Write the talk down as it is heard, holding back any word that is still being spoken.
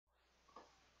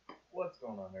What's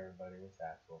going on, everybody? It's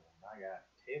Axel. I got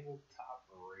Tabletop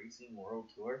Racing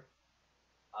World Tour.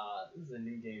 This is a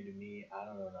new game to me. I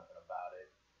don't know nothing about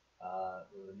it.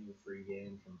 It was a new free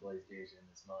game from PlayStation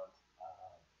this month.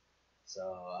 So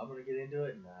I'm gonna get into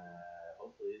it, and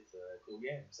hopefully it's a cool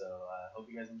game. So I hope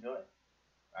you guys enjoy. All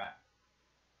right,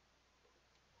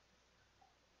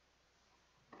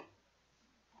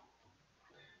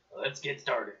 let's get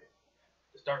started.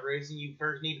 To start racing, you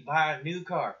first need to buy a new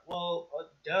car. Well,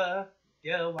 duh.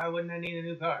 Why wouldn't I need a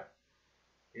new car?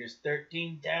 Here's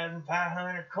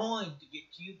 13,500 coins to get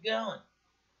you going.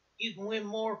 You can win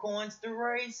more coins through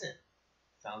racing.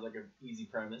 Sounds like an easy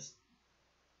premise.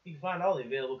 You can find all the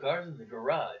available cars in the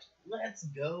garage. Let's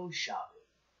go shopping.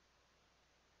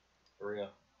 For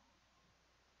real.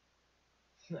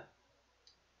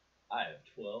 I have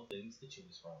 12 things to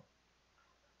choose from.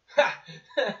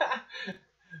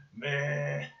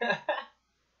 Man.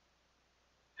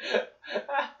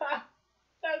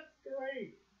 That's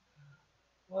great.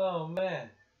 Oh, man.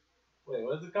 Wait,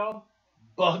 what's it called?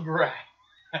 Bug Rat.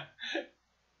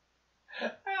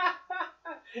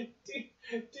 do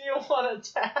you want a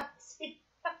taxi?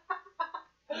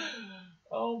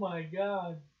 Oh, my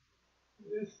God.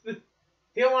 Do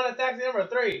you want a taxi number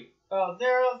 3?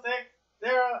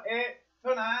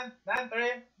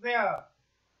 06082993.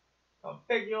 I'll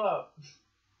pick you up.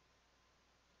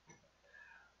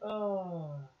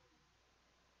 Oh.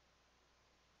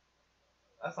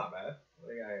 That's not bad. What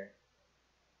do we got here?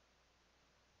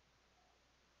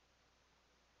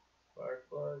 Spark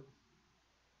plugs.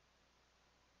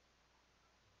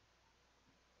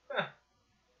 Huh.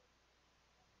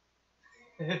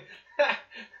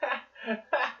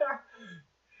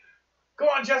 Come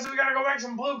on, Jesse, we gotta go make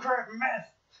some blue crap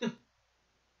meth.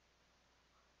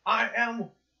 I am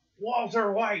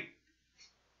Walter White.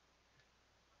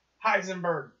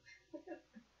 Heisenberg.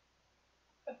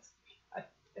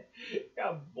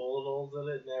 Got bullet holes in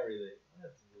it and everything.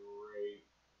 That's great.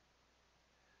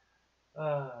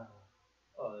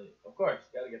 Of course,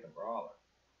 gotta get the brawler.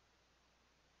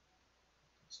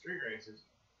 Street racers.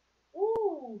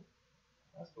 Woo!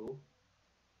 That's cool.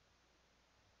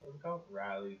 What's it called?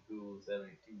 Riley Cool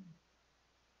 72.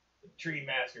 The Tree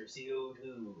Master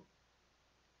CO2.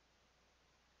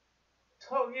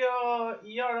 Tokyo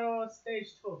Euro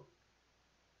Stage 2.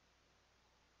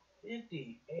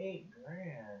 58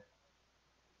 grand.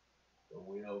 The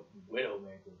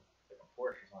Widowmaker. Like a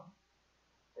Porsche or something.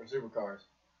 Or supercars.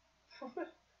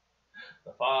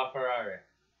 The Ferrari.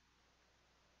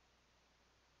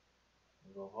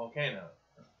 The Volcano.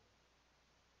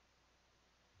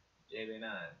 JB9.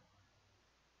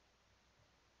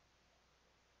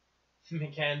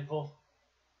 McHandful.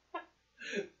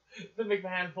 The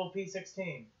McHandful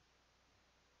P16.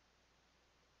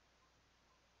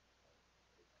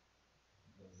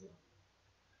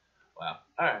 Wow.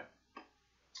 Alright.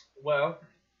 Well,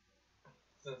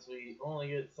 since we only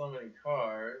get so many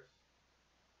cars,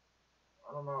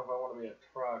 I don't know if I want to be a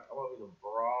truck. I want to be the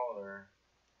brawler.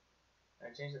 Can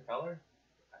I change the color?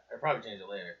 I'll probably change it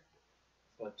later.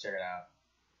 Let's go check it out.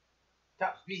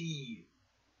 Top speed.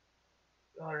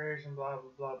 Acceleration, blah,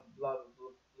 blah, blah, blah,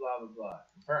 blah, blah, blah.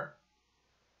 Confirm.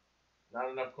 Not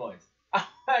enough coins.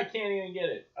 I can't even get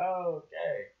it.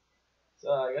 Okay.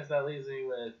 So I guess that leaves me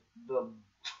with the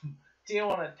do you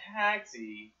want a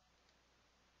taxi?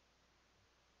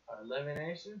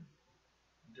 Elimination?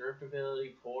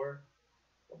 Driftability 4.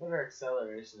 What better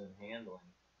acceleration and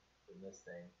handling than this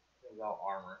thing? Without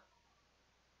armor.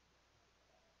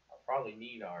 I'll probably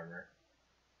need armor.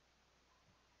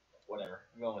 Whatever.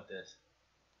 I'm going with this.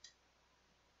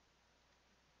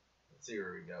 Let's see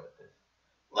where we go with this.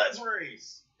 Let's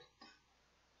race!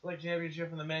 Select championship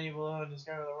from the menu below and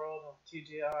discover the world of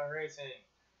TGI Racing.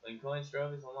 Win coins,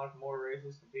 trophies, unlock more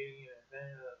races, competing in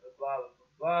blah, blah,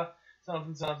 blah, blah.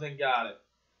 Something, got it.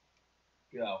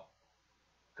 Go.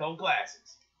 Cold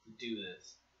Classics. Do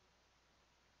this.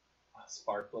 A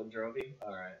spark plug trophy?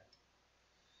 Alright.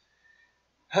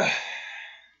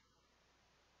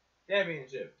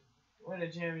 Championship. To win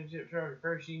a championship trophy,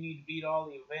 first you need to beat all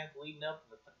the events leading up to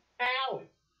the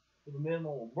finale with a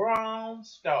minimum of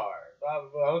bronze star. Blah,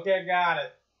 blah, blah. Okay, got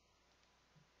it.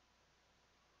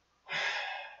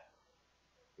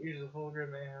 Here's the full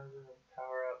grid mayhem,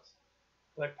 power-ups.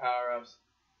 Select power-ups.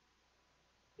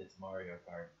 It's Mario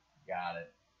Kart. Got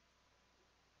it.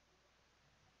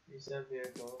 Reset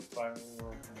vehicle, fire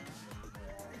world.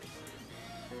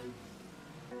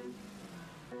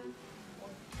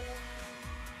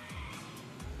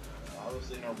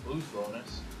 Obviously no boost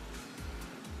bonus.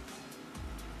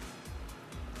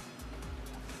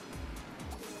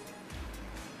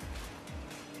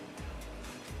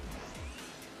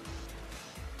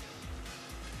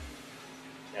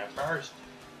 first.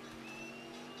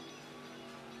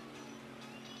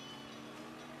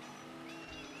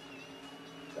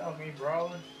 Tell me,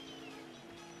 brawler.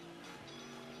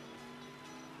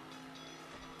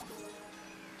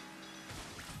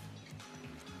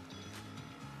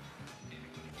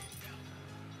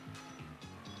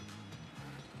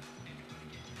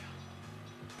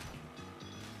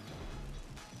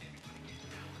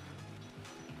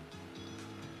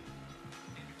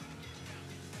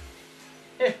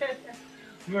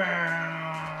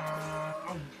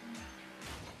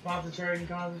 Concentrating,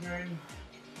 concentrating.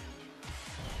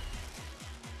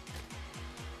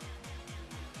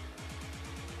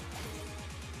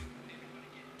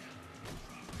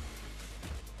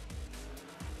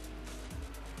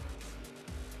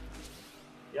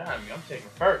 Yeah, I mean, I'm taking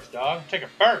first, dog. I'm taking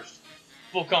first.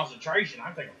 Full concentration.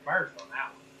 I'm taking first on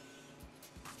that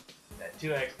one. That 2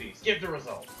 XP. Skip the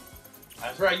result.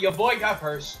 That's right. Your boy got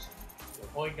first. Your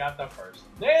boy got the first.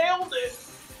 Nailed it.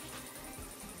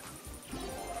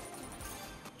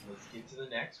 Let's get to the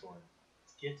next one.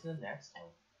 Let's get to the next one.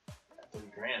 At 30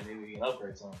 grand, maybe we can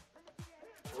upgrade something.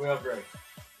 We upgrade.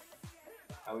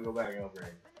 How we go back and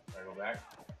upgrade? Gotta go back?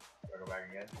 Gotta go back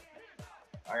again?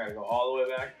 I gotta go all the way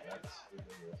back? That's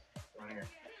ridiculous. Go in here.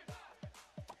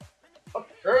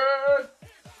 Upgrade!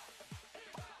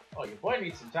 Oh, your boy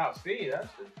needs some top speed.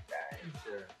 That's for dang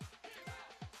sure.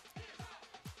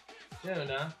 Soon,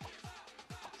 huh?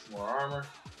 Some more armor.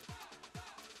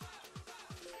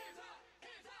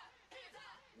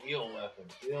 Wheel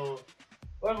weapons.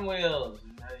 Weapon wheels.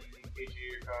 How do you feature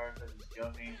your car such as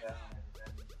jumping, tapping, and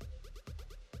defending?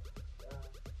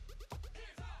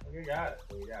 We got it.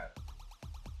 We got it.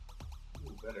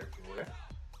 Ooh, better drift.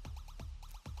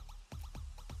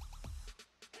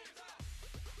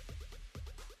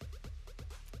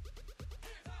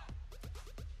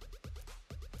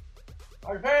 I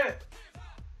can paint it!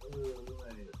 Ooh,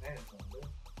 I need to paint something, dude.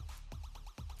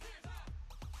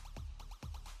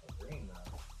 I'm green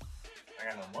now. I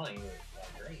got no money, but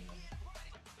I'm green.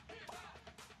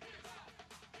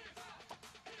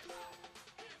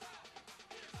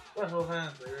 Special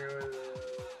event.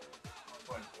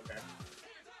 Points. Okay.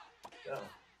 Go.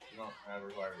 You don't have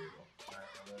required vehicle. Alright,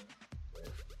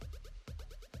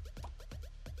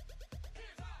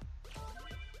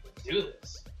 let's do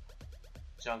this.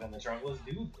 Junk in the trunk. Let's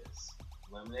do this.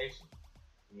 Elimination.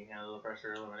 When you handle the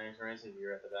pressure elimination race, if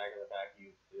you're at the back of the pack,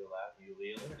 you feel that you'll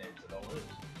be eliminated, so don't lose.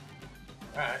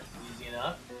 Alright, easy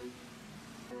enough.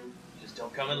 Just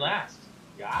don't come in last.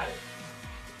 Got it.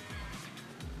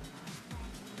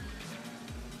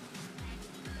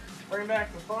 Bring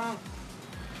back the fun.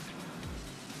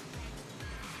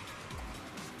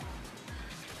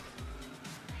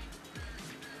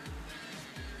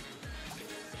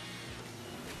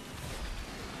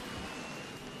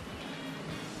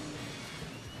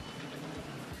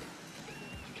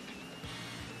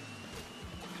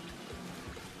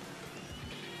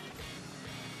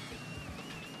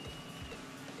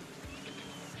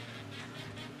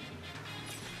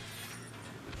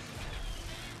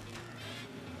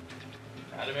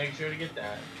 Gotta make sure to get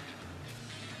that.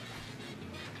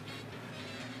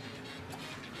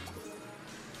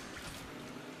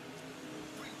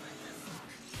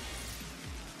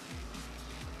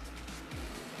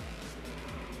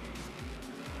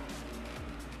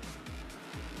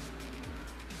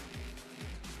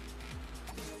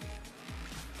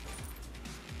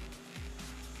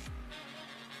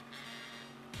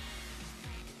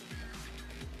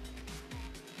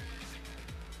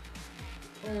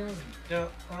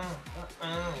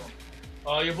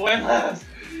 Oh, your boy in last!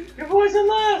 Your boy's in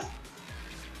last!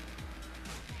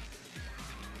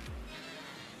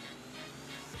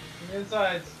 The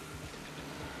insides.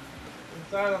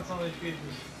 Inside on some of these pieces.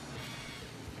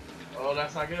 Oh,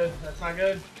 that's not good. That's not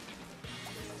good.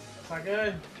 That's not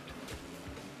good.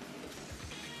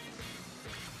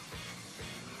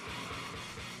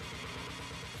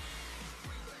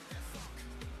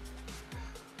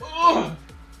 Ugh!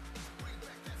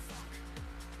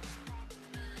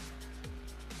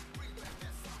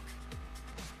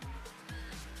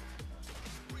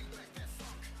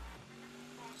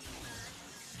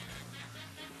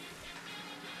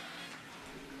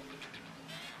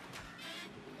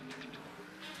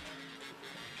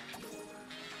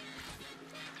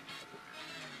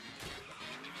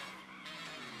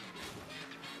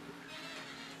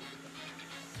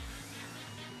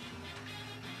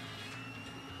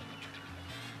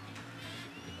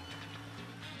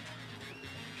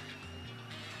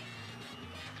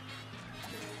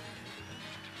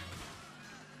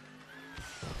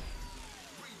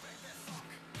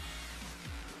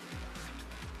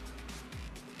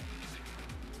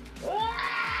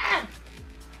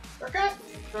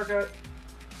 Shortcut.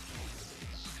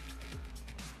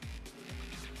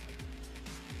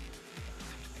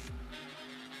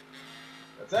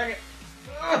 A second.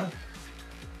 Ugh.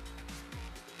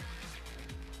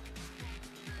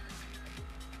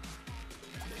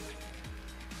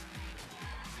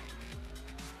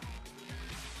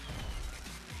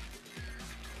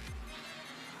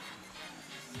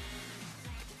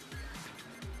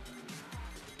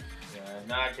 Yeah,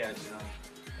 not catching on.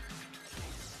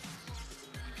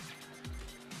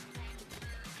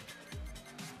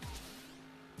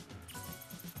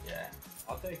 Yeah,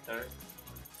 I'll take third.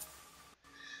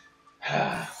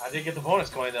 I did get the bonus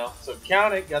coin though, so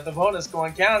count it. Got the bonus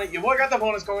coin. Count it. Your boy got the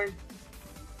bonus coin.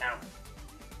 Count it.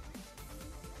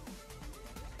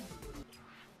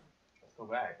 Let's go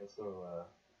back. Let's go look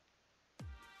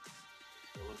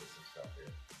at some stuff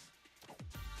here.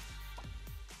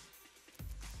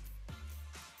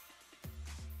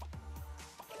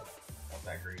 Want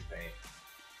that green paint?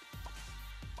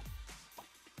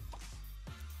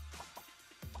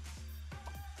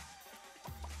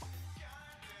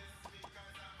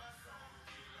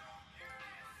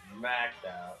 Maxed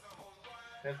out.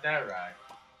 Hit that right.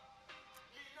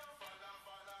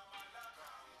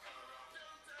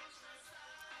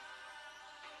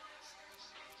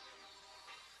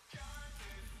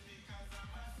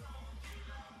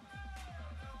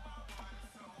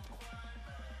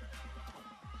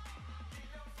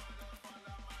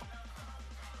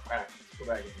 Alright, let's go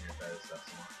back in here and try this stuff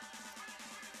some more.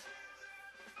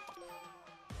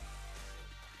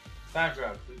 Time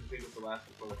drop. Please complete with the last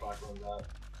before the clock runs out.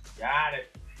 Got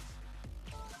it.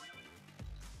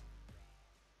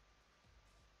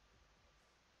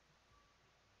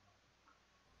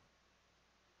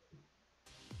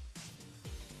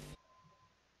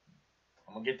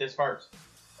 I'm gonna get this first.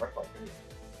 First place.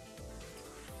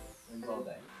 Wins all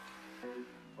day.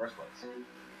 First place.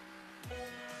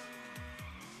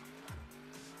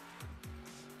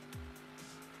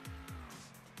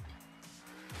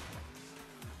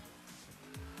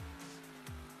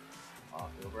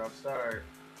 Off to a rough start.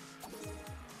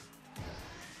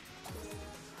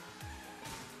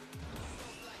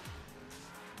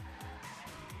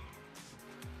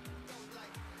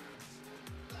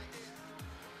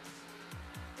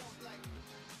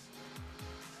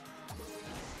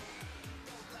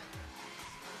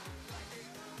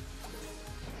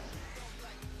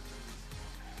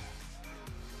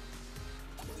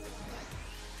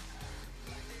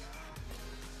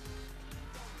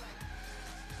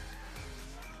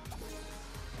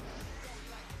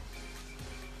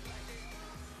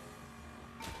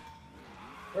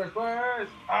 First place!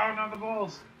 Oh, not the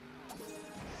Bulls!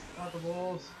 Not the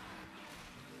Bulls.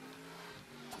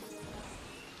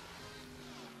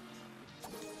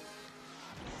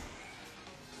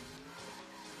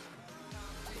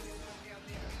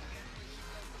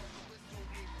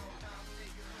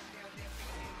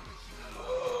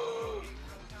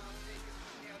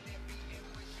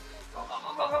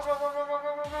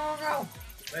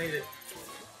 Made it.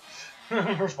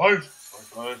 First place!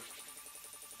 First place.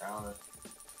 Count it.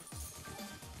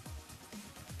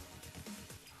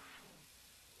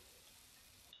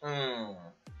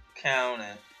 Count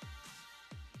it.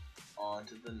 On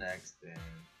to the next thing.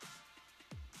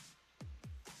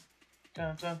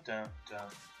 Dun dun dun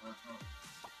dun.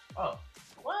 Oh,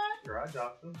 what? Garage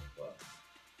options? What?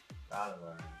 Out of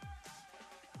there.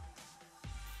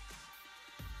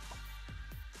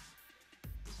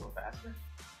 This one faster?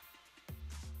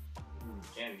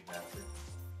 Can be faster.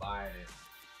 Buying it.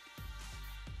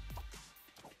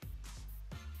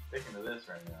 Sticking to this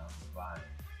right now. Buying it.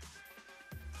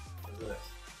 What's this?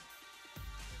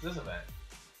 What's this event?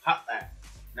 Hot lap.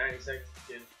 90 seconds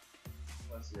to get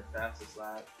plus your fastest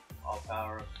lap. All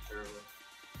power up to turbo.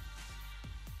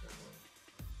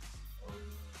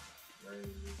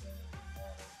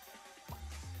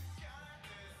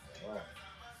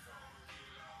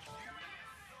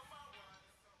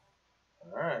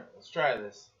 Alright, let's try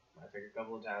this. Might take a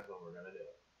couple of times, but we're gonna do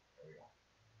it. There we go.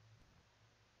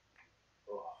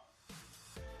 Oh.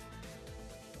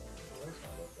 Oh, that's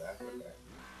not look fast. Okay.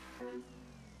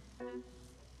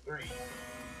 3.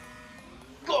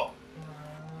 Go!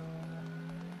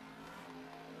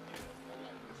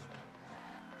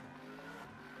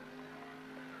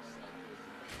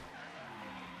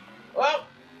 Oh!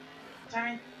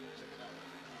 Tank!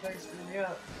 Tank screwed me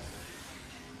up.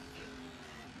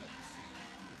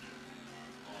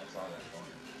 I saw that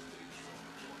corner.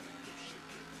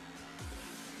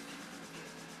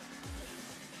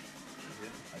 You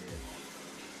did? I did.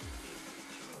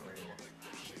 Right here.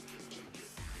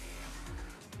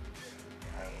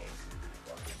 I will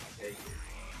fucking take it.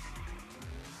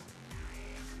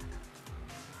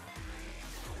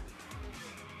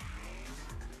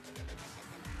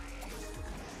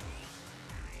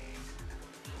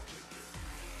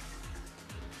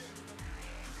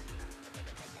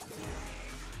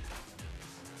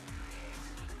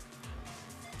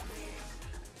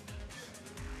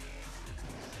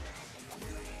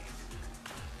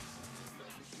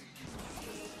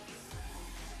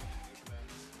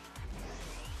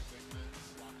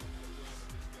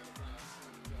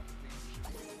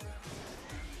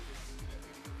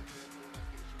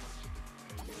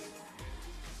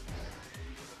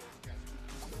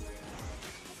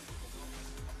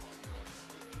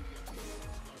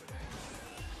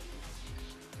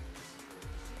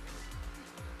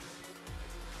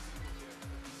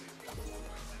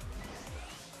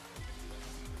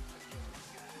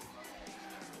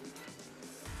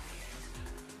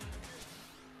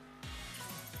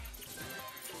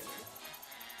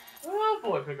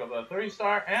 boy pick up the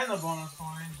 3-star and the bonus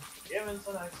coin. Giving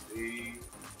some XP.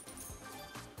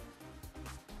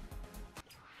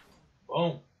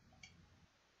 Boom.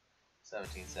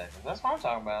 17 seconds. That's what I'm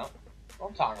talking about. That's what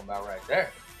I'm talking about right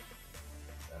there.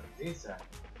 17 seconds.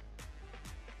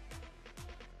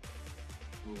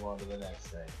 Move on to the next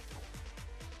thing.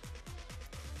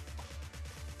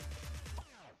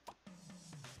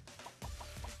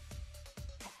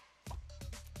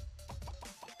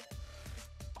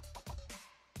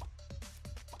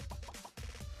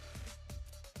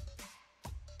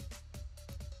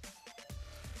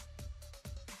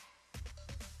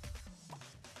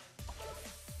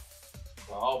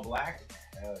 All black?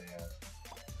 Hell yeah.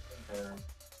 Confirm.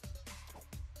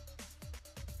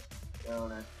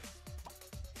 Doing it.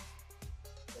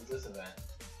 What's this event?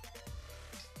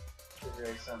 Figure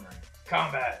 8 summary.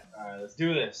 Combat! Alright, let's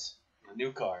do this. The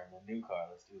new car.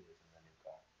 Let's do this in the new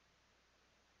car.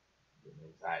 Getting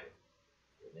excited.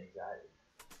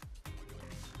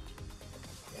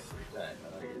 Can't read that.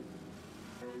 I like it.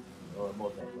 Or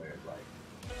multiplayer is like.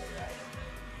 Alright.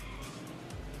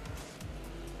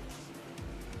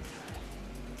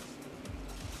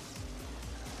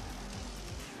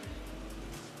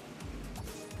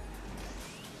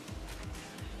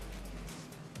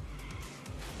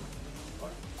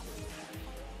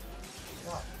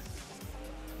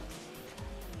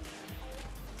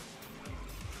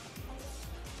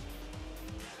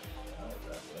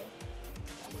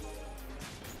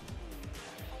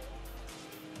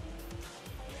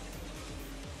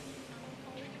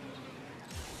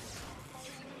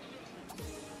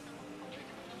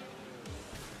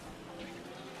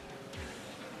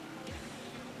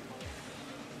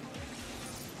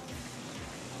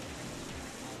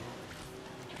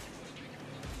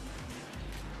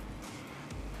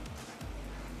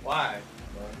 Why?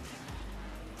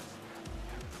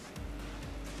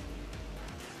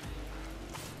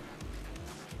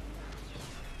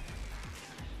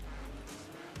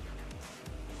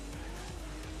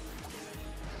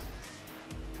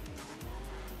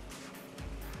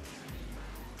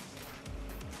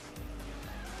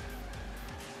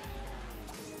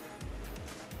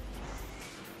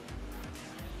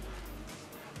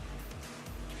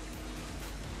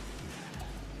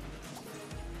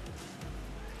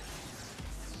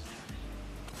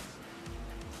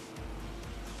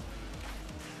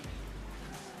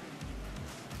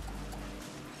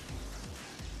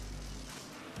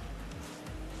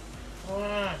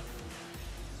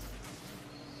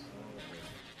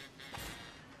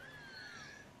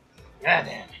 God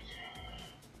damn it.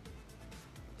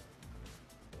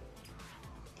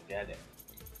 God damn it.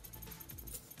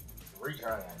 Retry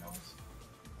that noise.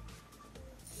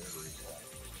 Good retry.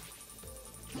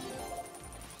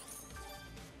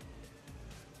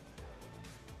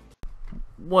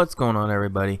 What's going on,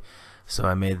 everybody? So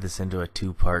I made this into a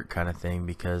two-part kind of thing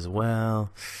because, well,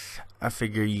 I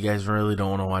figure you guys really don't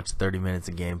want to watch 30 minutes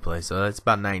of gameplay, so that's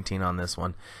about 19 on this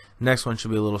one. Next one should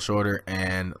be a little shorter,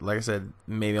 and like I said,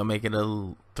 maybe I'll make it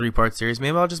a 3-part series.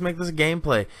 Maybe I'll just make this a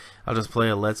gameplay. I'll just play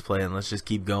a let's play and let's just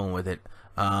keep going with it.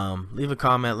 Leave a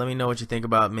comment, let me know what you think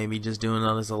about maybe just doing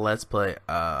this a let's play.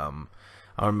 I want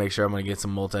to make sure I'm going to get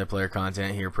some multiplayer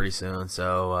content here pretty soon,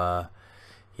 so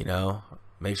you know,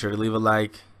 make sure to leave a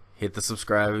like, hit the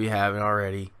subscribe if you haven't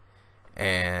already,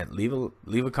 and leave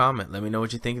a comment. Let me know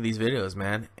what you think of these videos,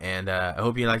 man. And I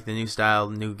hope you like the new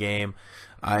style, new game.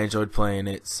 I enjoyed playing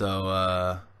it,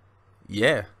 so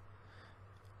yeah,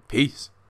 peace.